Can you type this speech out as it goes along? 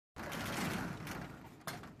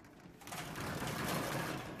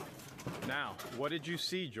Now, what did you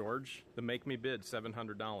see, George? The make me bid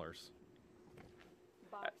 $700.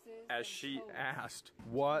 Boxes as she asked,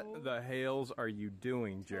 what the Hales are you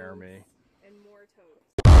doing, Jeremy? And more totes.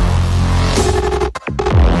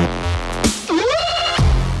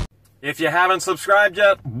 If you haven't subscribed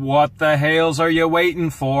yet, what the Hales are you waiting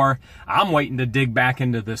for? I'm waiting to dig back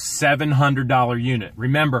into the $700 unit.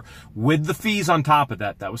 Remember, with the fees on top of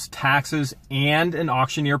that, that was taxes and an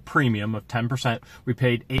auctioneer premium of 10%, we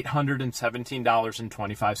paid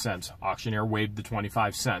 $817.25. Auctioneer waived the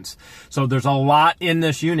 25 cents. So there's a lot in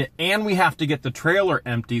this unit, and we have to get the trailer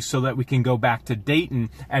empty so that we can go back to Dayton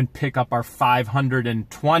and pick up our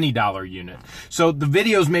 $520 unit. So the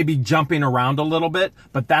videos may be jumping around a little bit,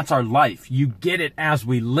 but that's our life. You get it as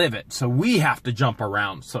we live it. So we have to jump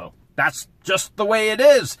around. So that's just the way it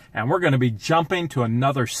is. And we're going to be jumping to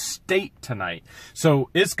another state tonight. So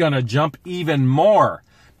it's going to jump even more.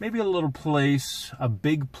 Maybe a little place, a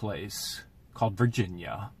big place called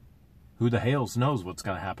Virginia. Who the Hales knows what's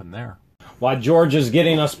going to happen there. While George is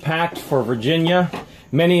getting us packed for Virginia,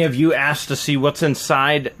 many of you asked to see what's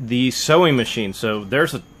inside the sewing machine. So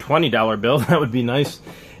there's a $20 bill. That would be nice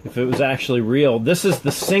if it was actually real. This is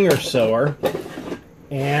the Singer sewer.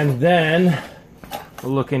 And then,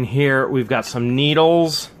 look in here, we've got some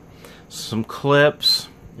needles, some clips,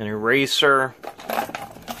 an eraser,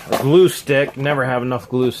 a glue stick. Never have enough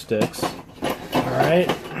glue sticks. Alright,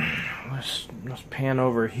 let's pan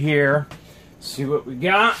over here, see what we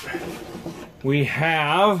got. We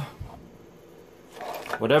have,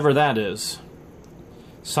 whatever that is,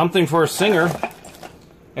 something for a Singer,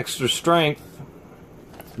 extra strength,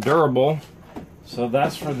 durable, so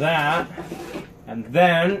that's for that. And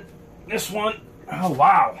then this one, oh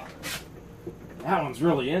wow, that one's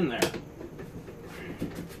really in there.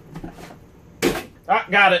 Ah,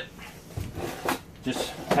 got it. Just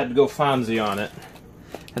had to go Fonzie on it.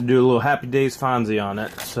 Had to do a little Happy Days Fonzie on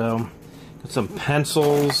it. So got some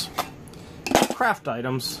pencils, craft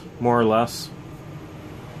items, more or less.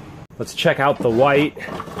 Let's check out the white.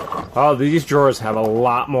 Oh, these drawers have a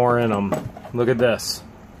lot more in them. Look at this.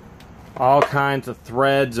 All kinds of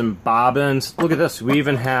threads and bobbins. Look at this. We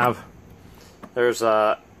even have, there's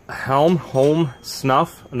a home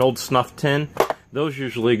snuff, an old snuff tin. Those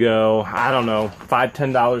usually go, I don't know, $5,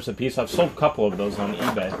 $10 a piece. I've sold a couple of those on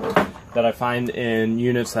eBay that I find in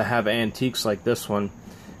units that have antiques like this one.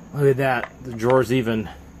 Look at that. The drawers even,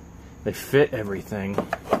 they fit everything.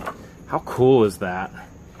 How cool is that?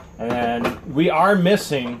 And then we are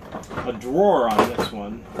missing a drawer on this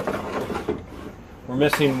one. We're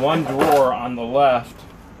missing one drawer on the left,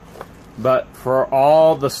 but for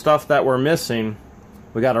all the stuff that we're missing,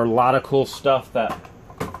 we got a lot of cool stuff that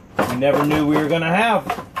we never knew we were going to have.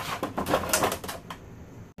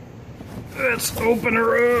 Let's open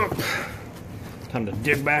her up. Time to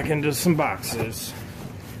dig back into some boxes.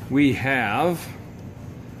 We have,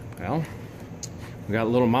 well, we got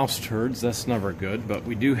little mouse turds. That's never good, but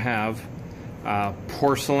we do have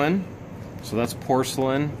porcelain. So that's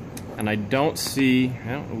porcelain. And I don't see,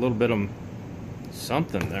 well, a little bit of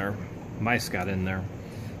something there. Mice got in there.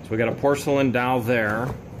 So we got a porcelain dowel there.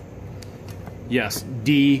 Yes,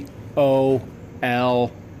 D-O-L-L.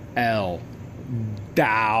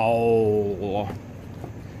 Dowel.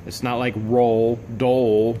 It's not like roll,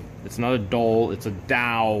 dole. It's not a dole, it's a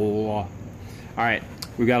dowel. Alright,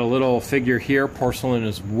 we got a little figure here, porcelain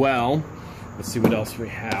as well. Let's see what else we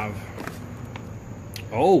have.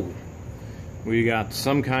 Oh! We got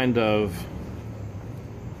some kind of,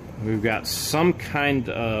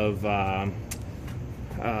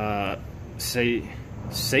 say,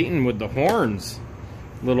 Satan with the horns,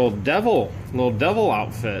 little devil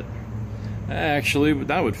outfit. Actually,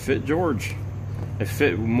 that would fit George. It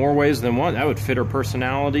fit more ways than one. That would fit her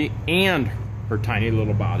personality and her tiny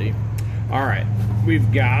little body. All right,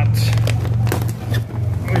 we've got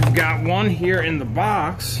one here in the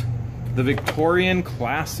box, the Victorian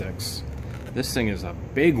Classics. This thing is a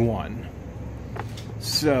big one.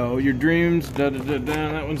 So, your dreams, that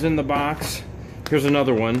one's in the box. Here's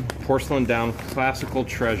another one, porcelain down, classical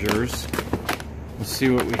treasures. Let's see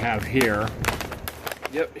what we have here.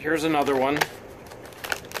 Yep, here's another one.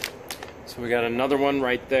 So we got another one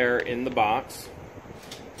right there in the box.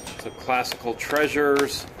 So classical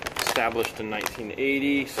treasures, established in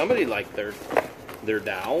 1980. Somebody liked their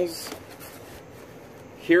dowels.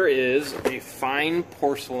 Here is a fine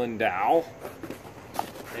porcelain dowel,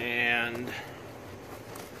 and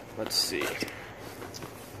let's see if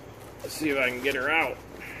I can get her out.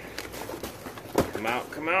 Come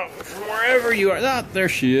out from wherever you are. Ah, there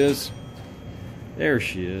she is. There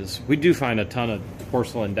she is. We do find a ton of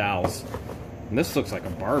porcelain dowels, and this looks like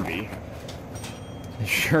a Barbie. It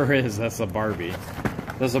sure is. That's a Barbie.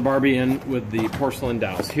 That's a Barbie in with the porcelain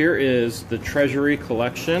dolls. Here is the Treasury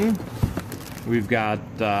collection. We've got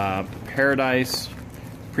Paradise,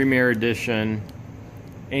 Premier Edition,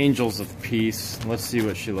 Angels of Peace. Let's see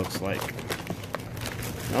what she looks like.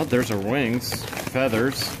 Oh, there's her wings.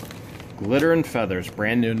 Feathers. Glitter and feathers.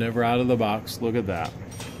 Brand new, never out of the box. Look at that.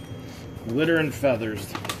 Glitter and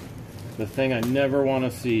feathers. The thing I never want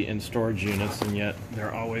to see in storage units, and yet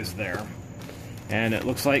they're always there. And it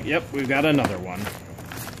looks like, yep, we've got another one.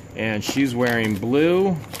 And she's wearing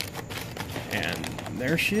blue. And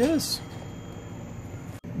there she is.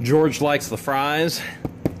 George likes the fries.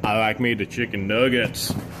 I like me the chicken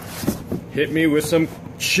nuggets. Hit me with some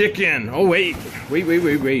chicken. Oh, wait.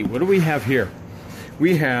 Wait. What do we have here?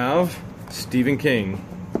 We have Stephen King.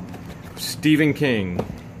 Stephen King.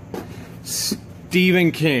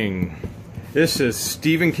 Stephen King. This is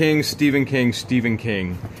Stephen King, Stephen King, Stephen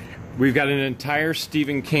King. We've got an entire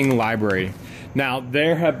Stephen King library. Now,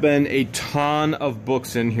 there have been a ton of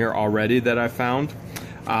books in here already that I found,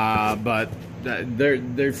 but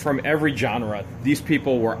they're from every genre. These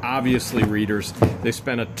people were obviously readers. They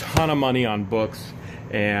spent a ton of money on books,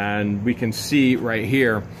 and we can see right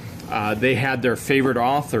here, they had their favorite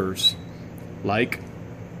authors, like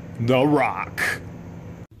The Rock.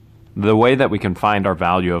 The way that we can find our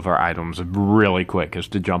value of our items really quick is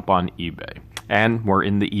to jump on eBay. And we're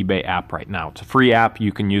in the eBay app right now. It's a free app.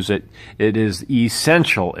 You can use it. It is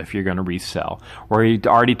essential if you're going to resell. We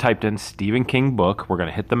already typed in Stephen King book. We're going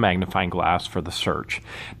to hit the magnifying glass for the search.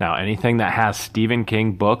 Now, anything that has Stephen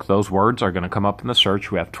King book, those words are going to come up in the search.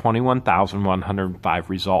 We have 21,105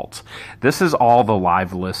 results. This is all the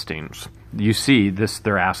live listings. You see this,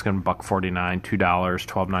 they're asking $1.49, $2,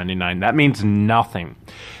 $12.99. That means nothing.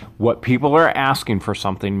 What people are asking for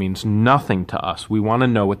something means nothing to us. We want to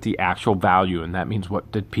know what the actual value, and that means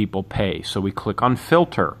what did people pay. So we click on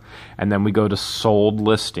filter, and then we go to sold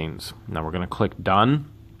listings. Now we're going to click done.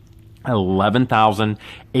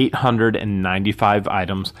 11,895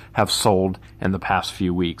 items have sold in the past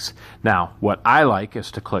few weeks. Now, what I like is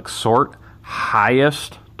to click sort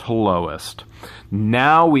highest to lowest.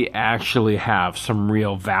 Now we actually have some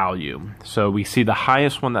real value. So we see the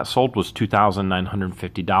highest one that sold was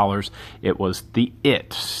 $2,950. It was the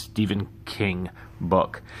Stephen King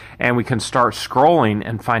book. And we can start scrolling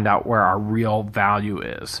and find out where our real value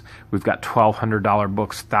is. We've got $1,200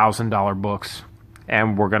 books, $1,000 books,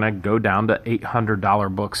 and we're going to go down to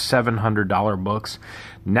 $800 books, $700 books.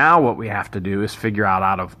 Now what we have to do is figure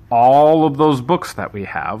out of all of those books that we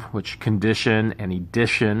have, which condition and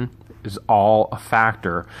edition is all a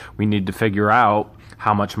factor, we need to figure out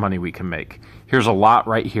how much money we can make. Here's a lot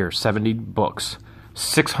right here, 70 books,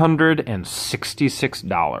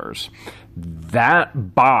 $666.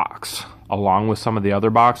 That box, along with some of the other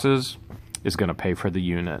boxes, is going to pay for the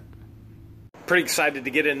unit. Pretty excited to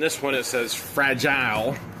get in this one. It says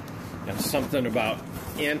fragile and something about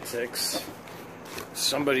antics.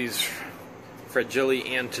 Somebody's fragile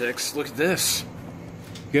antics. Look at this.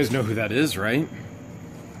 You guys know who that is, right?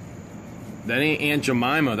 That ain't Aunt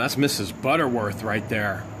Jemima. That's Mrs. Butterworth right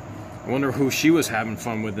there. I wonder who she was having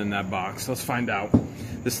fun with in that box. Let's find out.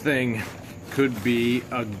 This thing could be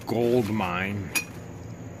a gold mine.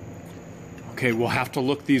 Okay, we'll have to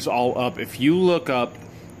look these all up. If you look up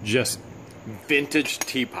just vintage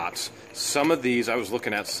teapots, some of these, I was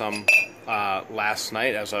looking at some last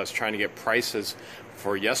night as I was trying to get prices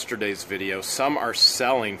for yesterday's video. Some are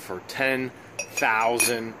selling for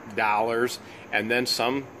 $10,000, and then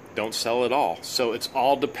some don't sell at all. So it's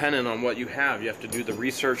all dependent on what you have. You have to do the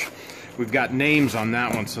research. We've got names on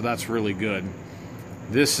that one, so that's really good.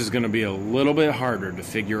 This is going to be a little bit harder to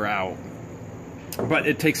figure out, but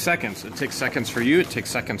it takes seconds. It takes seconds for you, it takes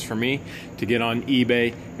seconds for me to get on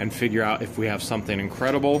eBay and figure out if we have something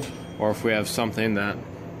incredible or if we have something that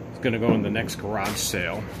is going to go in the next garage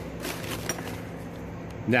sale.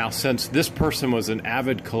 Now, since this person was an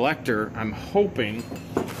avid collector, I'm hoping,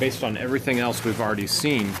 based on everything else we've already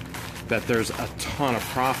seen, that there's a ton of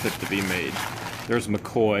profit to be made. There's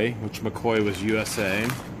McCoy, which McCoy was USA. A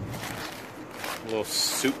little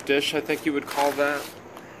soup dish, I think you would call that.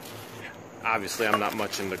 Obviously, I'm not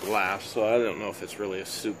much into glass, so I don't know if it's really a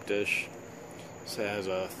soup dish. This has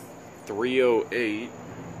a 308.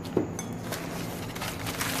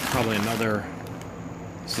 Probably another.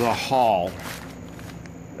 This is a Hale.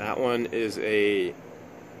 That one is a,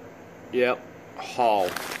 yep, Hale.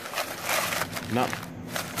 Not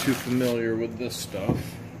too familiar with this stuff.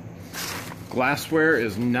 Glassware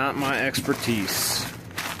is not my expertise.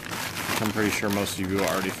 I'm pretty sure most of you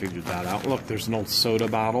already figured that out. Look, there's an old soda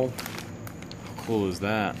bottle. How cool is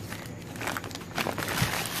that?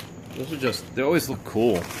 Those are just, they always look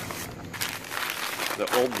cool. The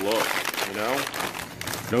old look, you know?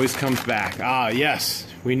 It always comes back. Ah, yes,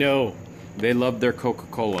 we know they love their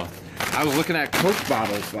Coca-Cola. I was looking at Coke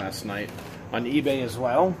bottles last night on eBay as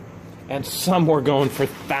well, and some were going for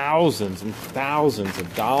thousands and thousands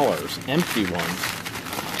of dollars, empty ones.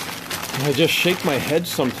 And I just shake my head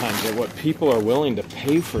sometimes at what people are willing to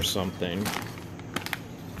pay for something.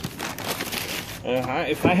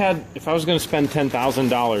 If I was going to spend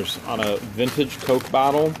 $10,000 on a vintage Coke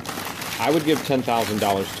bottle, I would give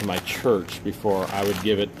 $10,000 to my church before I would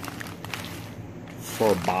give it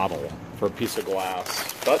for a bottle, for a piece of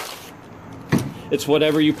glass. But it's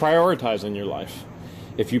whatever you prioritize in your life.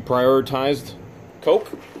 If you prioritized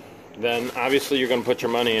Coke, then obviously you're going to put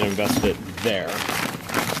your money and invest it there.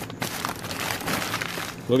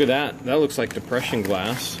 Look at that. That looks like depression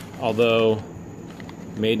glass, although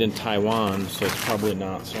made in Taiwan, so it's probably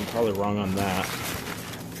not. So I'm probably wrong on that.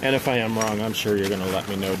 And if I am wrong, I'm sure you're going to let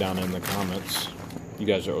me know down in the comments. You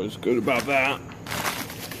guys are always good about that.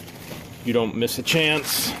 You don't miss a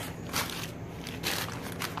chance.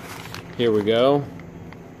 Here we go.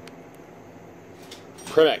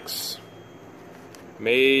 Primex.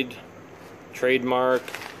 Made, trademark,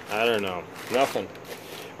 I don't know. Nothing.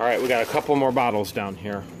 Alright, we got a couple more bottles down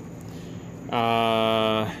here.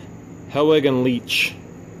 Hellwig and Leach.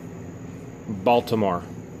 Baltimore.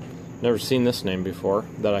 Never seen this name before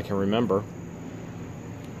that I can remember.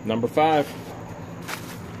 Number 5.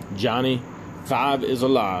 Johnny 5 is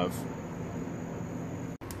alive.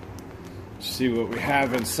 See what we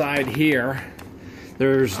have inside here.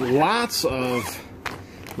 There's lots of,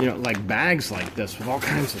 you know, like bags like this with all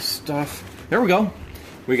kinds of stuff. There we go.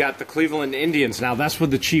 We got the Cleveland Indians. Now that's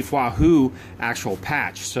with the Chief Wahoo actual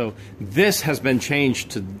patch. So this has been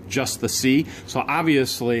changed to just the C. So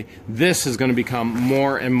obviously this is going to become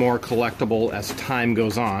more and more collectible as time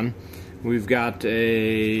goes on. We've got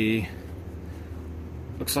a,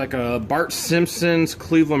 looks like a Bart Simpson's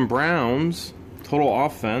Cleveland Browns total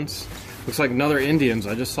offense. Looks like another Indians.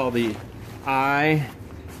 I just saw the I,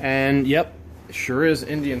 and yep, sure is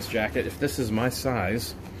Indians jacket. If this is my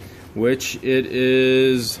size, which it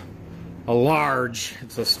is a large.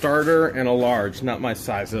 It's a starter and a large, not my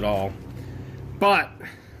size at all. But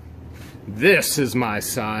this is my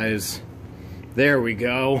size. There we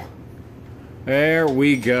go. There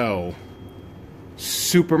we go.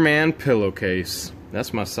 Superman pillowcase.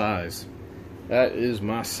 That's my size. That is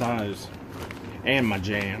my size. And my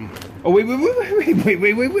jam. Oh, wait.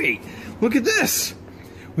 Look at this.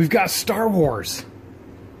 We've got Star Wars.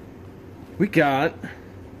 We got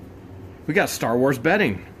Star Wars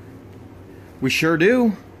bedding. We sure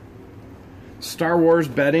do. Star Wars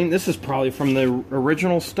bedding. This is probably from the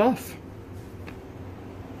original stuff.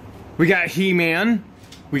 We got He-Man.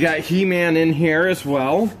 We got He-Man in here as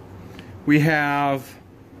well. We have,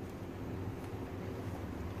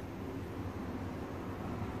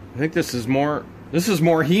 I think this is more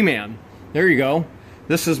He-Man. There you go.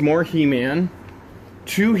 This is more He-Man.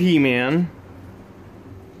 2 He-Man.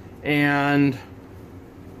 And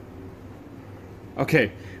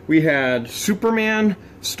okay, we had Superman,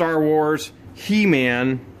 Star Wars,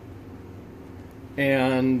 He-Man,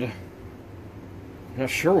 and I'm not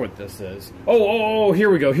sure what this is. Oh, here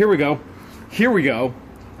we go.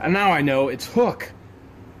 And now I know it's Hook.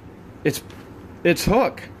 It's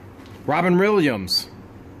Hook. Robin Williams.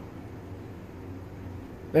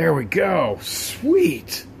 There we go.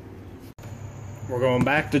 Sweet. We're going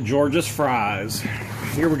back to George's Fries.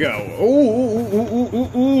 Here we go.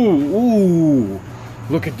 Ooh.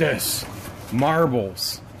 Look at this.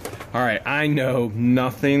 Marbles. Alright, I know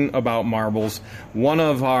nothing about marbles. One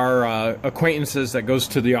of our acquaintances that goes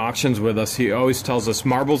to the auctions with us, he always tells us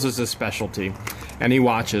marbles is a specialty. And he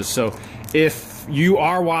watches. So if you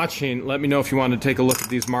are watching, let me know if you want to take a look at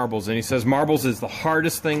these marbles. And he says marbles is the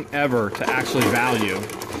hardest thing ever to actually value,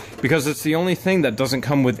 because it's the only thing that doesn't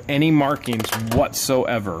come with any markings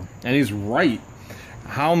whatsoever. And he's right.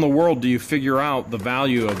 How in the world do you figure out the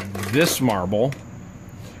value of this marble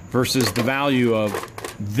versus the value of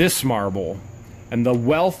this marble? And the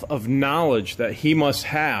wealth of knowledge that he must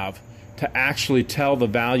have to actually tell the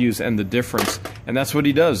values and the difference. And that's what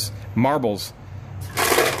he does. Marbles.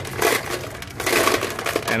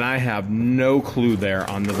 And I have no clue there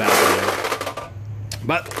on the value.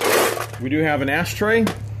 But we do have an ashtray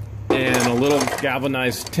and a little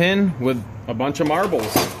galvanized tin with a bunch of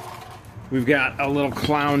marbles. We've got a little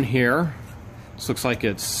clown here. This looks like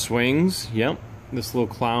it swings. Yep, this little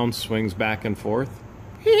clown swings back and forth.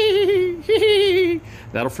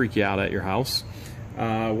 That'll freak you out at your house.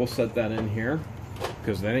 We'll set that in here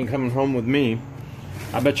because that ain't coming home with me.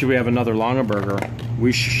 I bet you we have another Longaberger.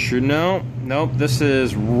 We should know. Nope, this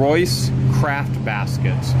is Royce Craft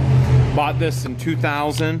Baskets. Bought this in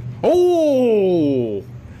 2000. Oh!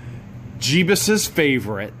 Jeebus's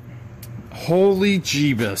favorite. Holy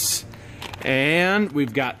Jeebus. And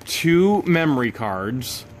we've got 2 memory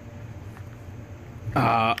cards.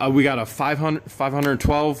 We got a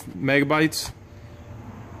 512 megabytes.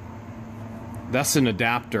 That's an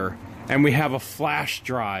adapter. And we have a flash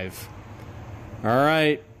drive. All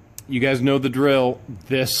right, you guys know the drill.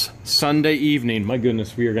 This Sunday evening, my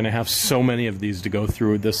goodness, we are going to have so many of these to go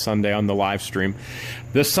through this Sunday on the live stream.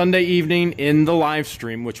 This Sunday evening in the live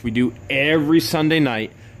stream, which we do every Sunday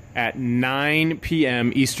night at 9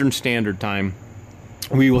 p.m. Eastern Standard Time,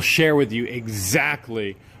 we will share with you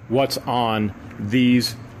exactly what's on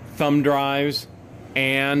these thumb drives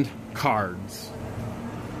and cards.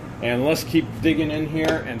 And let's keep digging in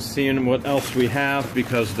here and seeing what else we have,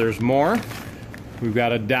 because there's more. We've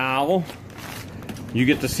got a dowel. You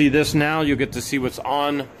get to see this now. You'll get to see what's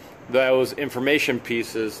on those information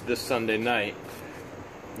pieces this Sunday night.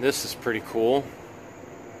 This is pretty cool.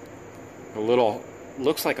 A little,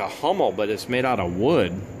 looks like a Hummel, but it's made out of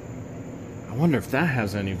wood. I wonder if that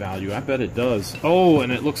has any value. I bet it does. Oh,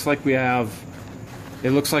 and it looks like we have,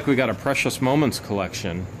 it looks like we got a Precious Moments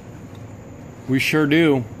collection. We sure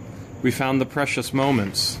do. We found the Precious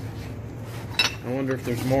Moments. I wonder if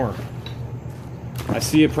there's more. I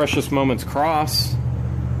see a Precious Moments cross,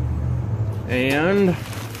 and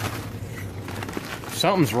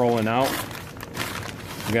something's rolling out.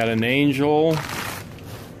 We got an angel.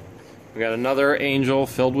 We got another angel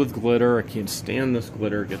filled with glitter. I can't stand this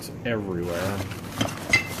glitter. It gets everywhere.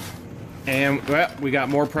 And well, we got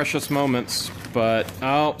more Precious Moments, but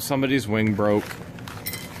oh, somebody's wing broke.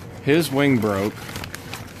 His wing broke.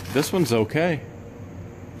 This one's okay.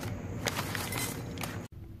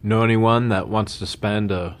 Know anyone that wants to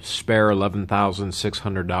spend a spare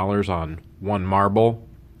 $11,600 on one marble?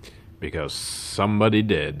 Because somebody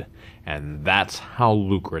did, and that's how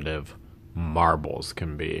lucrative marbles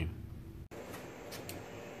can be.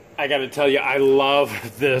 I gotta tell you, I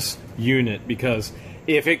love this unit because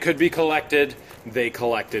if it could be collected, they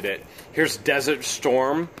collected it. Here's Desert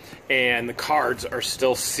Storm, and the cards are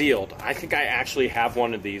still sealed. I think I actually have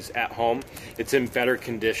one of these at home. It's in better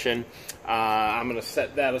condition. I'm going to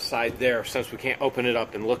set that aside there since we can't open it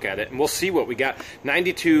up and look at it. And we'll see what we got.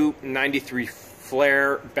 92-93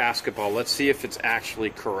 Flair basketball. Let's see if it's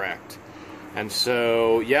actually correct. And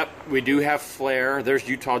so, yep, we do have Flair. There's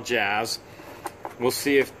Utah Jazz. We'll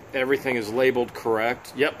see if everything is labeled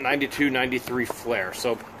correct. Yep, 92-93 Flair.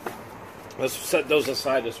 So let's set those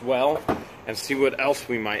aside as well and see what else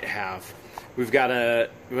we might have. We've got a,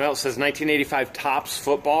 well, it says 1985 Topps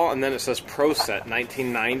football, and then it says Pro Set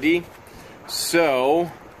 1990.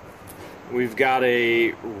 So we've got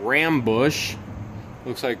a Ram Bush,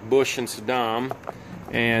 looks like Bush and Saddam,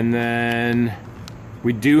 and then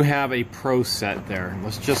we do have a Pro Set there.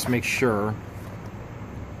 Let's just make sure.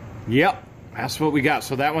 Yep, that's what we got.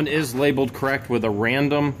 So that one is labeled correct with a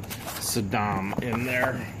random Saddam in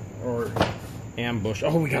there, or Ambush.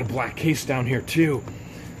 Oh, we got a black case down here too.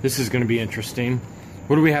 This is going to be interesting.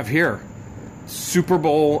 What do we have here? Super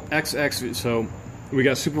Bowl XX. So we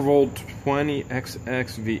got Super Bowl 20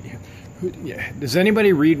 XXV. Does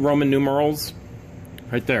anybody read Roman numerals?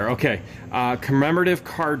 Right there. Okay. Commemorative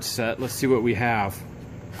card set. Let's see what we have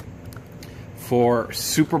for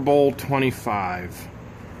Super Bowl 25.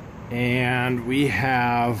 And we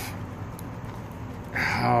have,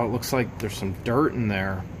 oh, it looks like there's some dirt in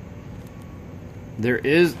there. There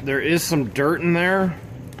is some dirt in there.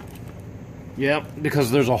 Yep,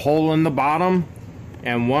 because there's a hole in the bottom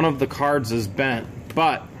and one of the cards is bent.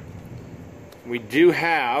 But we do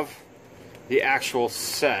have the actual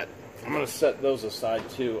set. I'm going to set those aside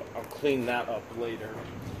too. I'll clean that up later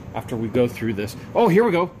after we go through this. Oh, here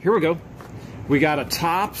we go. Here we go. We got a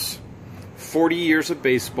Topps 40 Years of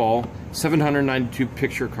Baseball, 792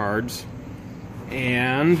 picture cards.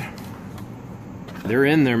 And they're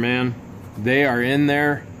in there, man. They are in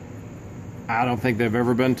there. I don't think they've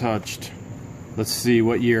ever been touched. Let's see,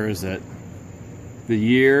 what year is it? The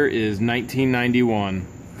year is 1991.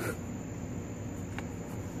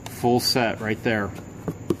 Full set right there.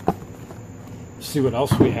 Let's see what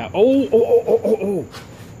else we have. Oh!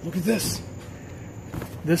 Look at this.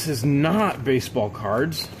 This is not baseball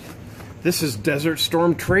cards. This is Desert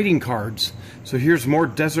Storm trading cards. So here's more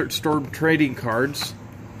Desert Storm trading cards.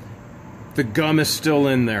 The gum is still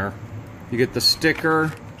in there. You get the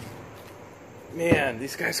sticker. Man,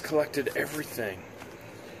 these guys collected everything.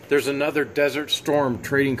 There's another Desert Storm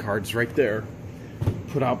trading cards right there,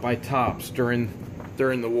 put out by Topps during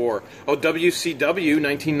during the war. Oh, WCW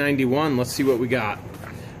 1991. Let's see what we got.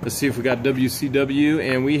 Let's see if we got WCW,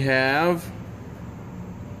 and we have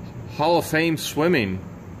Hall of Fame swimming,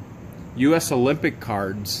 U.S. Olympic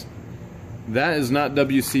cards. That is not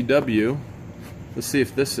WCW. Let's see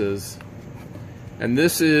if this is. And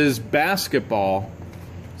this is basketball.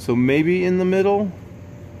 So maybe in the middle?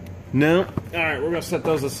 No. Alright, we're going to set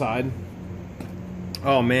those aside.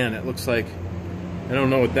 Oh man, it looks like, I don't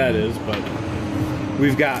know what that is, but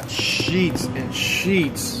we've got sheets and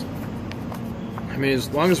sheets. I mean, as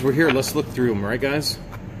long as we're here, let's look through them, right guys?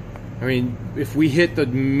 I mean, if we hit the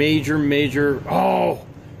major haul,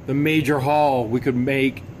 we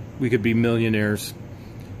could be millionaires.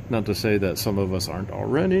 Not to say that some of us aren't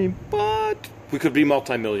already, but we could be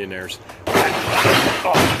multimillionaires.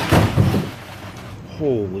 Oh.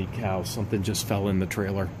 Holy cow, something just fell in the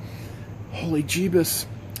trailer. Holy Jeebus.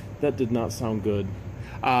 That did not sound good.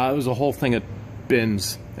 It was a whole thing of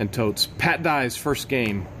bins and totes. Pat Dye's first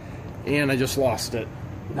game, and I just lost it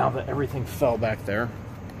now that everything fell back there.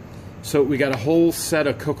 So we got a whole set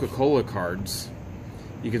of Coca-Cola cards.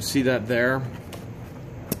 You can see that there.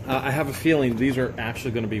 I have a feeling these are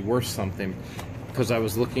actually going to be worth something, because I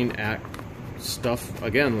was looking at stuff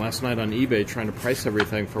again last night on eBay trying to price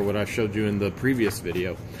everything for what I showed you in the previous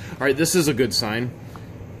video. Alright, this is a good sign.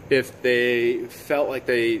 If they felt like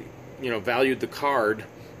they, valued the card,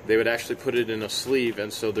 they would actually put it in a sleeve,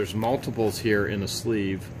 and so there's multiples here in a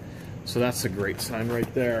sleeve. So that's a great sign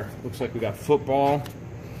right there. Looks like we got football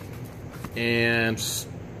and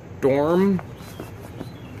storm.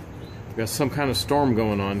 We got some kind of storm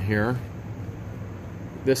going on here.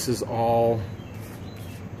 This is all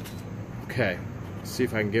okay. Let's see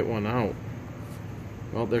if I can get one out.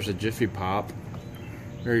 Well, there's a Jiffy Pop.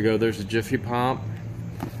 There you go. There's a Jiffy Pop.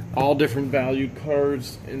 All different valued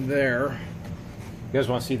cards in there. You guys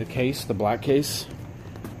want to see the case, the black case?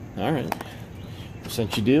 All right.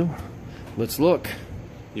 Since you do, let's look.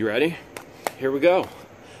 You ready? Here we go.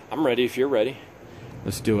 I'm ready if you're ready.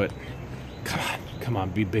 Let's do it. Come on. Come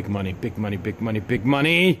on, be big money, big money, big money, big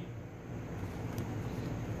money.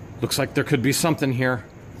 Looks like there could be something here.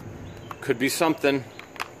 Could be something.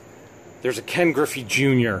 There's a Ken Griffey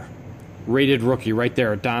Jr. rated rookie right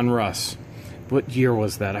there, Don Russ. What year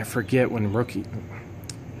was that? I forget when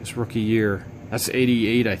his rookie year. That's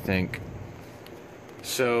 88, I think.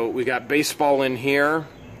 So we got baseball in here.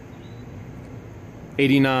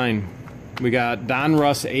 89. We got Don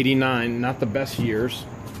Russ, 89. Not the best years.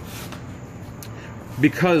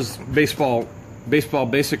 Because baseball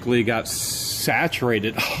basically got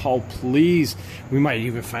saturated. Oh, please. We might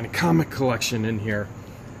even find a comic collection in here.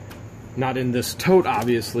 Not in this tote,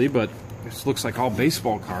 obviously, but this looks like all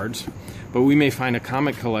baseball cards. But we may find a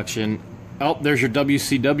comic collection. Oh, there's your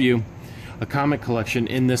WCW. A comic collection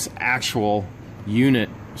in this actual unit.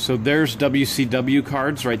 So there's WCW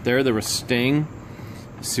cards right there. There was Sting.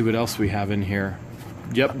 Let's see what else we have in here.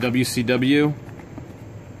 Yep, WCW.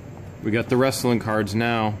 We got the wrestling cards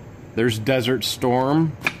now. There's Desert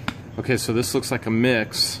Storm. Okay, so this looks like a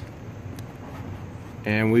mix.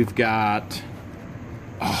 And we've got,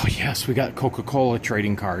 oh yes, we got Coca-Cola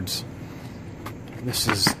trading cards.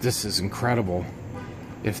 This is incredible.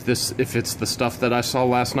 If it's the stuff that I saw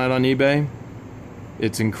last night on eBay,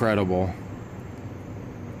 it's incredible.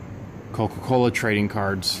 Coca-Cola trading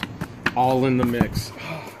cards, all in the mix.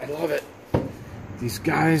 Oh, I love it. These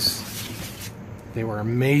guys, they were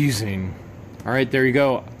amazing. All right, there you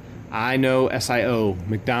go. I know SIO,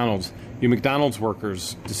 McDonald's. You McDonald's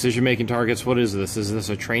workers, decision-making targets, what is this? Is this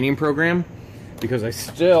a training program? Because I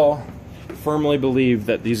still firmly believe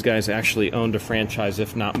that these guys actually owned a franchise,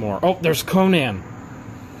 if not more. Oh, there's Conan.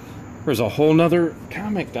 There's a whole nother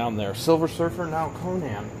comic down there. Silver Surfer, now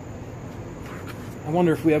Conan. I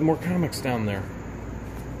wonder if we have more comics down there.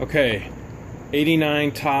 Okay,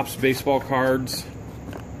 89 Topps baseball cards.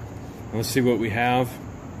 Let's see what we have.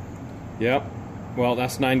 Yep. Well,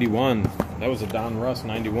 that's 91. That was a Don Russ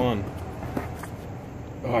 91.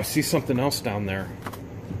 Oh, I see something else down there.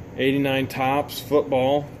 89 Topps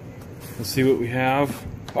football. Let's see what we have.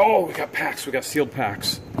 Oh, we got packs. We got sealed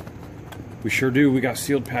packs. We sure do. We got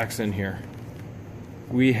sealed packs in here.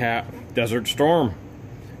 We have Desert Storm.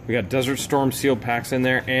 We got Desert Storm sealed packs in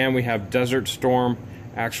there, and we have Desert Storm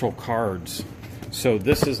actual cards. So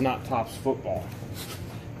this is not Topps football.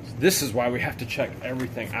 This is why we have to check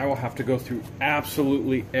everything. I will have to go through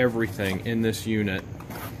absolutely everything in this unit.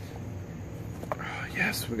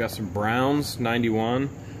 Yes, we got some Browns, 91.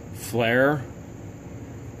 Flair.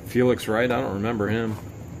 Felix Wright, I don't remember him.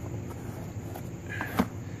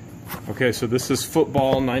 Okay, so this is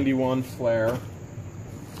football, 91 Flair.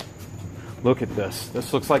 Look at this.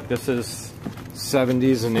 This looks like this is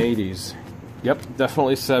 70s and 80s. Yep,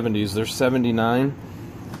 definitely 70s. They're 79.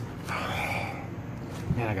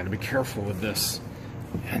 Man, I gotta be careful with this.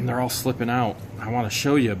 And they're all slipping out. I want to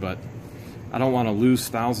show you, but I don't want to lose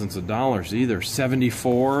thousands of dollars either.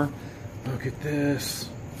 74. Look at this.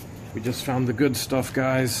 We just found the good stuff,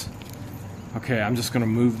 guys. Okay, I'm just gonna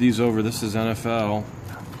move these over. This is NFL.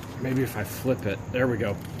 Maybe if I flip it. There we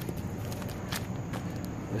go.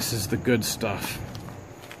 This is the good stuff.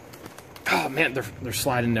 Oh man, they're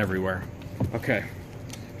sliding everywhere. Okay,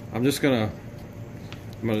 I'm gonna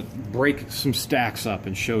break some stacks up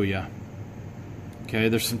and show you. Okay,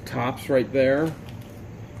 there's some tops right there.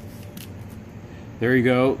 There you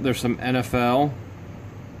go. There's some NFL.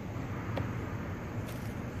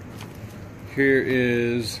 Here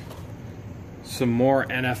is some more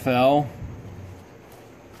NFL.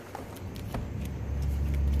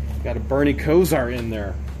 Got a Bernie Kosar in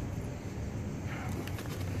there.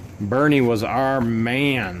 Bernie was our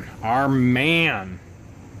man. Our man.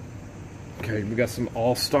 Okay, we got some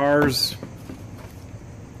All-Stars.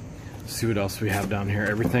 Let's see what else we have down here.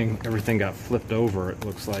 Everything got flipped over, it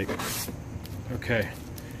looks like. Okay.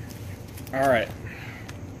 Alright.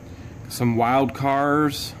 Some wild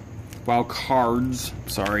cards.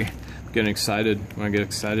 Sorry. I'm getting excited. When I get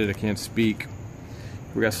excited, I can't speak.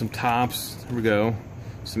 We got some tops. Here we go.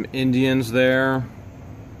 Some Indians there.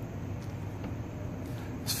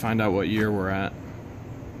 Let's find out what year we're at.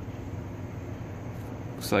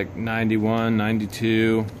 Looks like 91,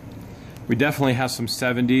 92. We definitely have some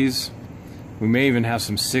 70s. We may even have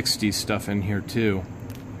some 60s stuff in here too.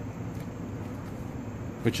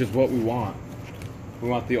 Which is what we want. We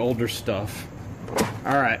want the older stuff.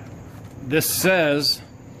 Alright. This says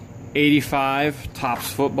 85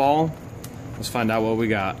 Topps football. Let's find out what we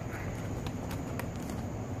got.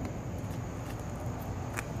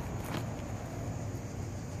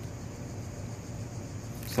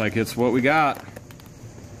 Looks like it's what we got.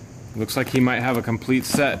 Looks like he might have a complete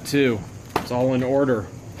set too. It's all in order.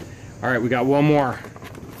 Alright, we got one more.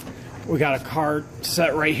 We got a card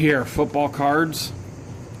set right here. Football cards.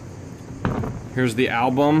 Here's the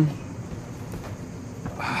album.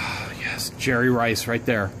 Oh, yes, Jerry Rice right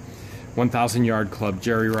there. 1,000 Yard Club,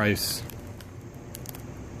 Jerry Rice.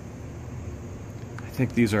 I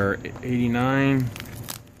think these are 89.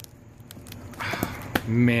 Oh,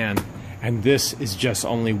 man, and this is just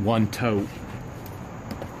only one tote.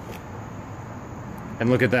 And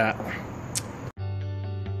look at that.